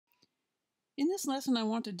In this lesson, I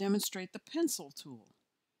want to demonstrate the pencil tool.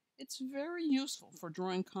 It's very useful for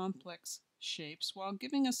drawing complex shapes while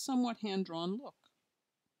giving a somewhat hand-drawn look.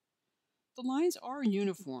 The lines are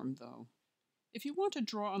uniform, though. If you want to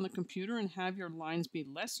draw on the computer and have your lines be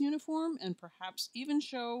less uniform and perhaps even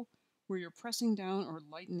show where you're pressing down or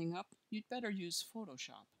lightening up, you'd better use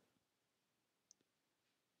Photoshop.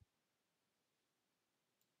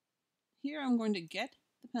 Here I'm going to get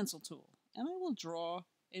the pencil tool and I will draw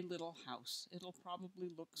a little house. It'll probably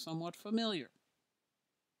look somewhat familiar.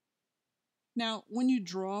 Now, when you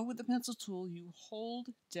draw with the pencil tool, you hold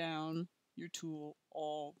down your tool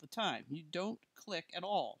all the time. You don't click at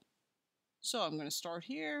all. So I'm going to start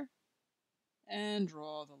here and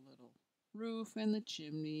draw the little roof and the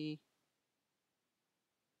chimney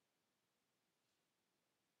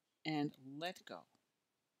and let go.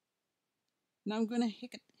 Now I'm going to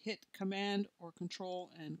hit Command or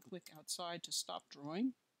Control and click outside to stop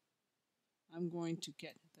drawing. I'm going to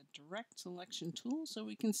get the direct selection tool so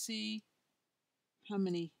we can see how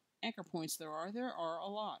many anchor points there are. There are a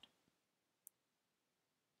lot.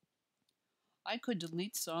 I could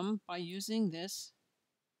delete some by using this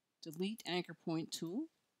Delete Anchor Point tool.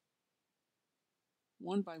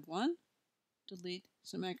 One by one, delete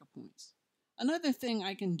some anchor points. Another thing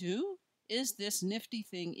I can do is this nifty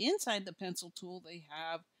thing inside the pencil tool. They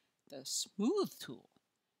have the Smooth tool.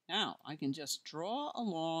 Now I can just draw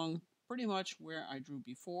along pretty much where I drew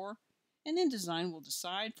before, and InDesign will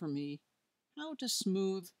decide for me how to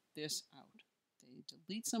smooth this out. They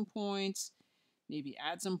delete some points, maybe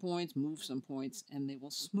add some points, move some points, and they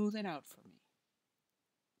will smooth it out for me.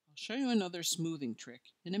 I'll show you another smoothing trick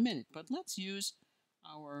in a minute, but let's use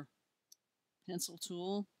our pencil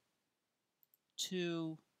tool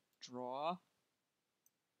to draw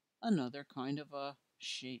another kind of a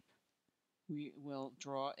shape. We will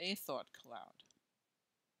draw a thought cloud.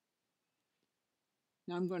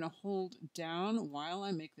 Now I'm going to hold down while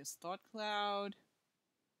I make this thought cloud.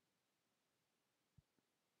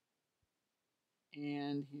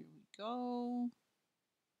 And here we go.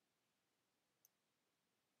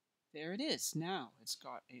 There it is. Now it's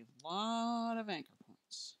got a lot of anchor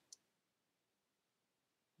points.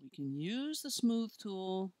 We can use the Smooth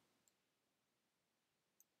tool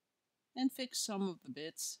and fix some of the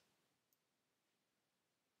bits.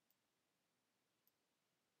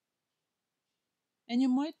 And you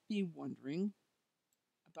might be wondering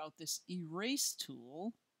about this Erase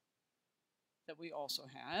tool that we also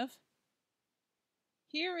have.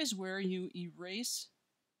 Here is where you erase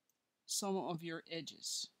some of your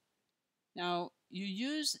edges. Now,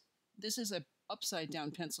 this is an upside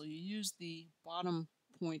down pencil. You use the bottom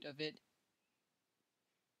point of it,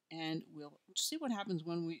 and we'll see what happens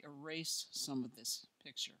when we erase some of this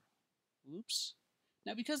picture. Oops.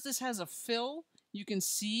 Now, because this has a fill, you can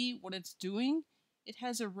see what it's doing. It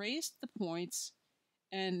has erased the points,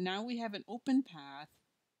 and now we have an open path,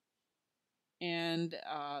 and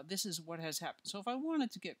this is what has happened. So if I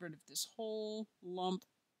wanted to get rid of this whole lump,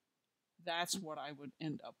 that's what I would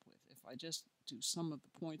end up with. If I just do some of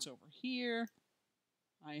the points over here,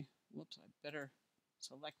 I better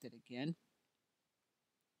select it again.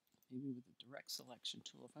 Maybe with the direct selection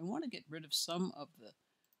tool. If I want to get rid of some of the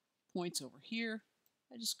points over here,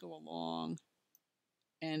 I just go along,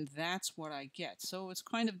 and that's what I get. So it's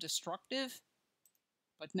kind of destructive,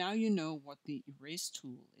 but now you know what the Erase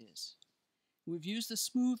tool is. We've used the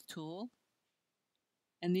Smooth tool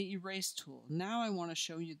and the Erase tool. Now I want to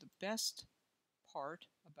show you the best part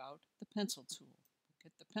about the pencil tool.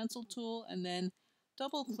 Get the pencil tool and then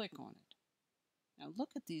double click on it. Now look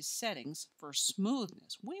at these settings for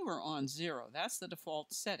smoothness. We were on 0. That's the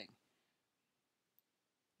default setting.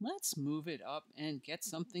 Let's move it up and get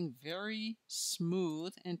something very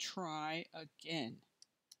smooth and try again.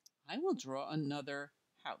 I will draw another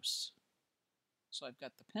house. So I've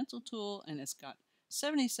got the pencil tool and it's got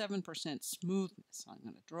 77% smoothness. I'm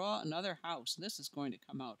going to draw another house. This is going to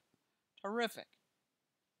come out terrific.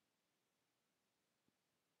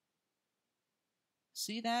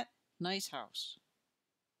 See that? Nice house.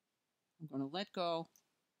 I'm going to let go.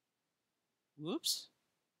 Whoops.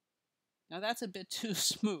 Now that's a bit too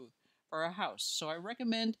smooth for a house. So I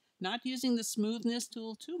recommend not using the smoothness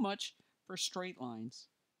tool too much for straight lines.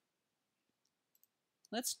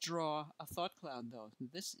 Let's draw a thought cloud though.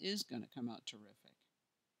 This is going to come out terrific.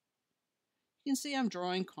 You can see I'm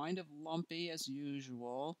drawing kind of lumpy as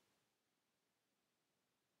usual.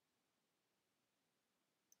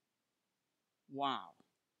 Wow.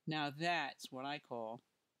 Now that's what I call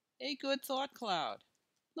a good thought cloud.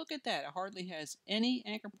 Look at that. It hardly has any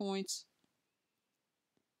anchor points.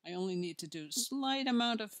 I only need to do a slight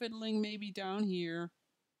amount of fiddling maybe down here.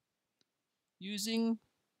 using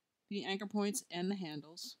the anchor points and the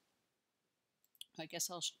handles. I guess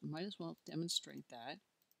might as well demonstrate that.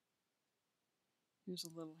 Here's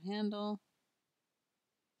a little handle.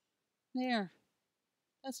 There.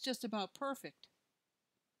 That's just about perfect.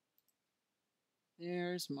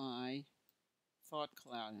 There's my thought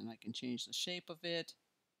cloud, and I can change the shape of it.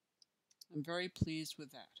 I'm very pleased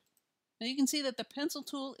with that. Now you can see that the pencil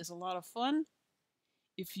tool is a lot of fun.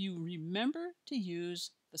 If you remember to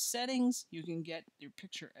use the settings, you can get your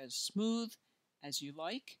picture as smooth as you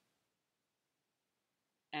like.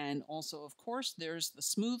 And also, of course, there's the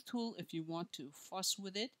smooth tool if you want to fuss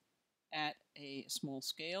with it at a small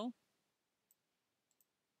scale.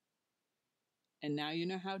 And now you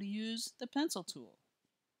know how to use the pencil tool.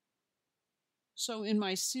 So in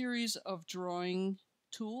my series of drawing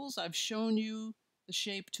tools, I've shown you the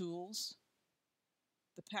shape tools,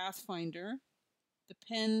 the pathfinder, the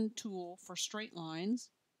pen tool for straight lines,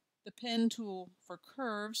 the pen tool for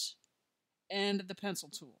curves, and the pencil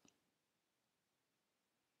tool.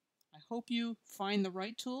 I hope you find the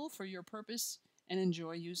right tool for your purpose and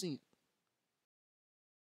enjoy using it.